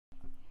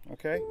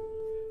Okay.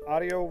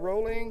 Audio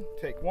rolling.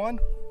 Take one.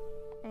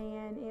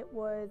 And it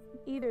was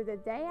either the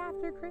day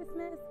after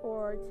Christmas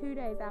or 2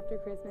 days after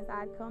Christmas. I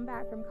had come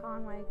back from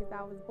Conway because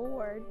I was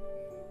bored.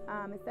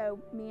 And so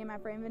me and my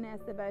friend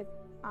Vanessa both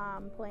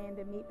planned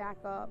to meet back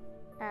up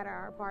at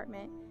our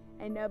apartment.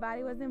 And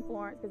nobody was in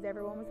Florence because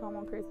everyone was home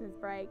on Christmas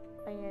break.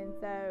 And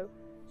so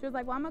she was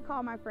like, well, I'm going to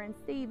call my friend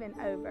Steven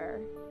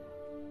over.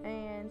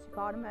 And she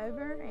called him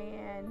over,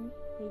 and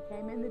he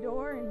came in the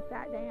door and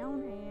sat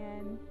down,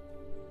 and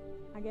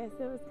I guess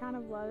it was kind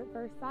of love at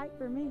first sight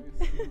for me.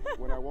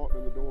 When I walked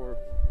in the door,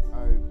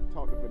 I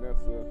talked to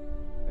Vanessa,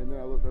 and then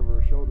I looked over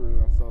her shoulder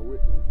and I saw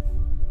Whitney.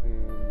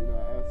 And,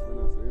 I asked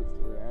Vanessa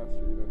instantly, I asked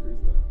her,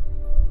 who's that?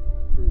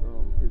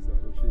 Who's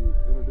that? And she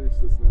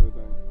introduced us and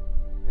everything.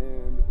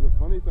 And the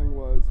funny thing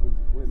was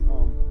when,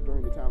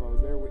 during the time I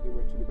was there, Whitney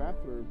went to the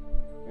bathroom,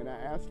 and I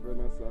asked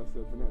Vanessa, I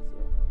said,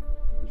 Vanessa,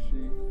 does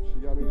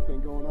she got anything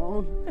going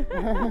on?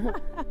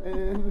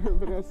 And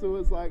Vanessa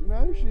was like,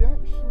 no, she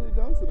actually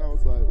doesn't. I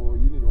was like,